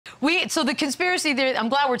So the conspiracy theory, I'm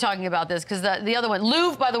glad we're talking about this because the other one,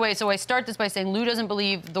 Lou, by the way, so I start this by saying Lou doesn't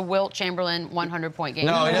believe the Wilt Chamberlain 100-point game.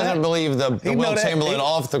 No, he doesn't believe the Wilt Chamberlain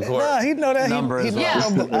off the court. No, he know that.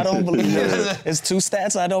 I don't believe it. It's two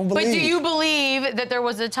stats I don't believe. But do you believe that there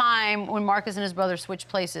was a time when Marcus and his brother switched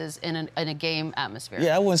places in a game atmosphere?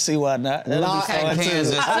 Yeah, I wouldn't see why not. Not in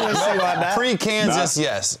Kansas. I wouldn't see why not. Pre-Kansas,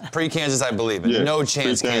 yes. Pre-Kansas, I believe it. Yeah, no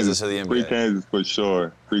chance Kansas for the NBA. Pre-Kansas for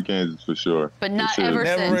sure. Pre-Kansas for sure. But not sure. ever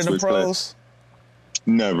Never since. in the pros.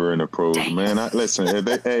 Never in the pros, man. Listen, if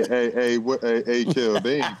they, hey, Kill,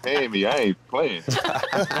 they ain't paying me. I ain't playing.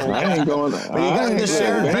 I ain't going. But you got to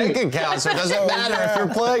share a bank account, so it doesn't matter if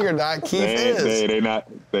you're playing or not. Keith is.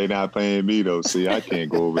 They not paying me though. See, I can't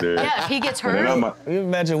go over there. Yeah, if he gets hurt. You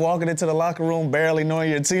imagine walking into the locker room barely knowing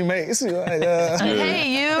your teammates. Like, hey,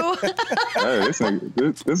 you. Hey,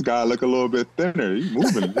 this guy look a little bit thinner.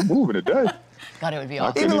 He's moving today. God, it would be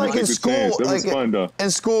awesome. Even like in school, it was fun though. In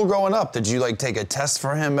school growing up, did you like take a test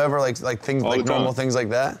for him ever, like things like normal things like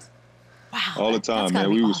that? Wow. All the time, man.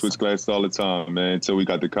 We would switch classes all the time, man. Until we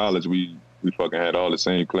got to college, we fucking had all the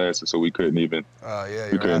same classes, so we couldn't even.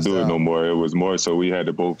 We couldn't do it no more. It was more so we had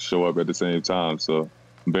to both show up at the same time. So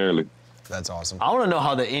barely. That's awesome. I want to know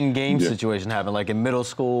how the in-game situation happened, like in middle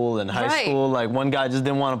school and high school. Like one guy just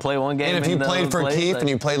didn't want to play one game. And if you played for Keith and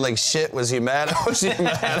you played like shit, was he mad? Was he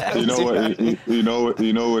mad? You know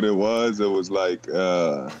what it was? It was like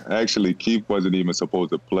actually Keith wasn't even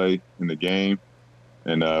supposed to play in the game,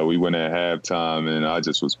 and we went at halftime, and I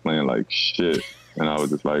just was playing like shit. And I was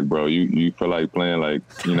just like, bro, you feel like playing like,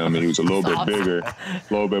 you know what I mean? He was a little bit bigger, a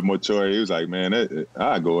little bit mature. He was like, man,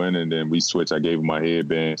 I go in, and then we switched. I gave him my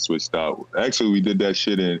headband, switched out. Actually, we did that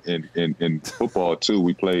shit in football, too.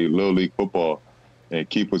 We played Little League football, and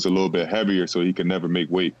Keith was a little bit heavier, so he could never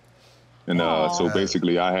make weight. And so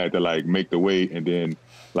basically, I had to, like, make the weight and then,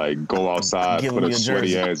 like, go outside, put a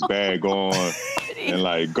sweaty-ass bag on, and,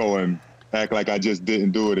 like, go and act like I just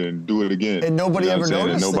didn't do it and do it again. And nobody ever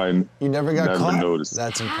noticed. You never got caught. Noticed.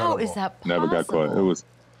 That's incredible. How is that possible? Never got caught. It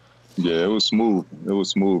was smooth. It was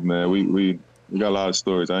smooth, man. We got a lot of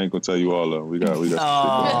stories. I ain't gonna tell you all of them. We got.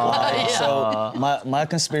 So my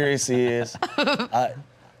conspiracy is,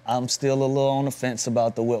 I'm still a little on the fence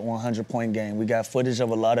about the Wilt 100-point game. We got footage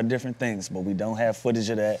of a lot of different things, but we don't have footage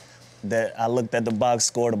of that. That I looked at the box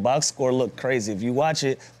score. The box score looked crazy. If you watch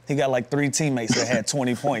it, he got like 3 teammates that had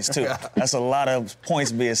 20 points too. That's a lot of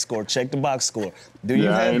points being scored. Check the box score. I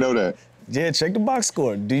didn't know that. Yeah, check the box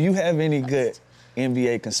score. Do you have any good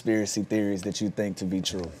NBA conspiracy theories that you think to be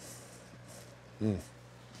true?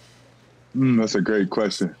 That's a great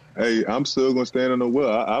question. Hey, I'm still gonna stand on the Wilt.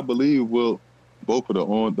 I believe Wilt. Both of the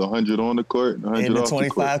 100 on the court, 100 and the off 25K the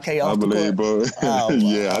court. off the court. Bro.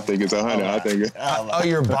 Yeah, I think it's 100. I think. Oh,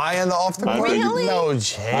 you're buying the off the court? Really? No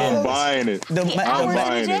chance. I'm buying it. I'm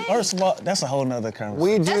buying it. First of all, that's a whole nother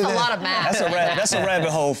conversation. We do That's a lot of math. That's a rabbit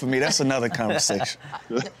hole for me. That's another conversation.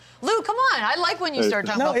 Lou, come on. I like when you start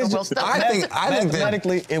talking about the Wilt stuff. I think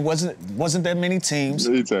mathematically, it wasn't that many teams.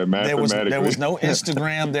 He said mathematically. There was no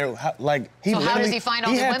Instagram. So how does he find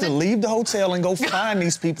all the women? He had to leave the hotel and go find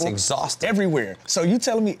these people. It's exhausting. Everywhere. So you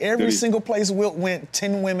telling me every single place Wilt went,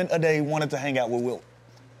 10 women a day wanted to hang out with Wilt?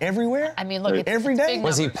 Everywhere? I mean, look, it's every day. big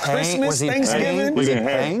Was he numbers. paying? Christmas, Thanksgiving. Was he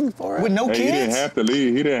paying for it? With no kids? He didn't have to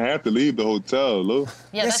leave. He didn't have to leave the hotel, Lou.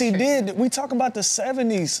 Yeah, Yes, he did. We talk about the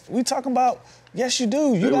 70s. We talk about. Yes, you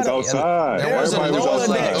do. It was outside. There wasn't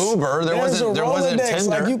like Uber. There wasn't Tinder.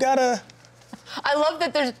 Like you gotta. I love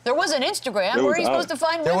that there was an Instagram. Where are you supposed to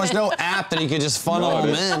find women? There was no app that he could just funnel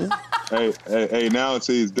them in. Hey, now it's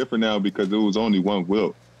different now because it was only one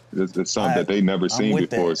Wilt. It's something that they never seen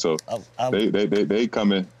before. That. So they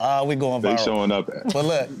coming. We going viral. They showing up. But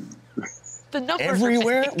look, the numbers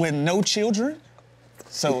everywhere with no children.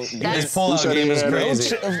 So his pull-out game is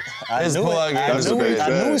crazy. I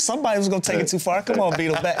knew somebody was gonna take it too far. Come on,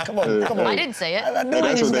 Beadle, back. Come on. I didn't say it. I knew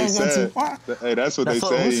he was gonna go too far. Hey, that's what they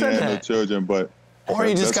say. He had no children, but. Or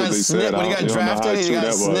you just got snipped when you got drafted. You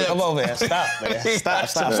got snipped. Come on, man. Stop, man.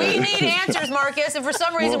 Stop. We need answers, Marcus, and for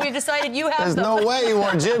some reason we've decided you have There's them. no way you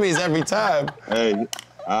wore Jimmy's every time. Hey,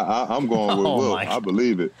 I'm going with Wilt. I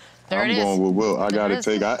believe it. There I'm it is. going with Wilt. I got to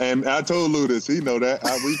take. And I told Lou this. He know that.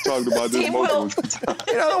 We talked about this multiple times.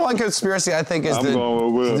 You know, the one conspiracy I think is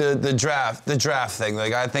going with Wilt. the draft thing.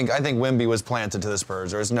 Like I think Wemby was planted to the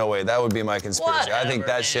Spurs. There's no way. That would be my conspiracy. I think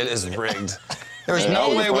that shit is rigged. There's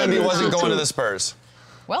no way Wemby wasn't going to the Spurs.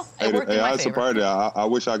 Well, it worked in my favor. Surprised. I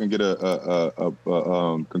wish I can get a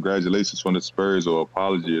congratulations from the Spurs or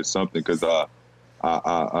apology or something because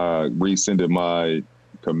I rescinded my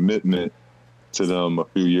commitment to them a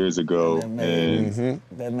few years ago, and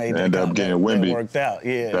that made ended up getting Wemby. That worked out,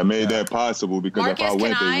 yeah. That made that possible because Marcus, if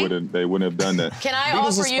I went, they wouldn't have done that. Can I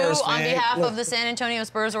Beadle's a offer you, Spurs on fan. behalf Look. of the San Antonio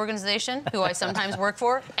Spurs organization, who I sometimes work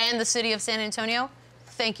for, and the city of San Antonio,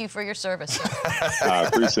 thank you for your service. I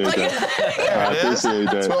appreciate that. I appreciate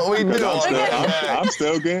that. That's what we do. I'm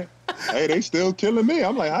still getting. Hey, they still killing me.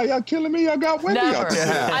 I'm like, how y'all killing me? Y'all got Wemby out Never.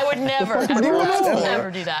 there. I would never, fuck is wrong with you? never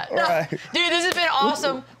do that. No. Right. Dude, this has been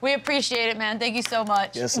awesome. We appreciate it, man. Thank you so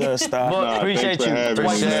much. Yes, sir, Star. Well, Nah, appreciate thanks for you. having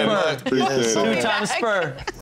Twice me, a man. Spur. Appreciate it. Two-time Spur.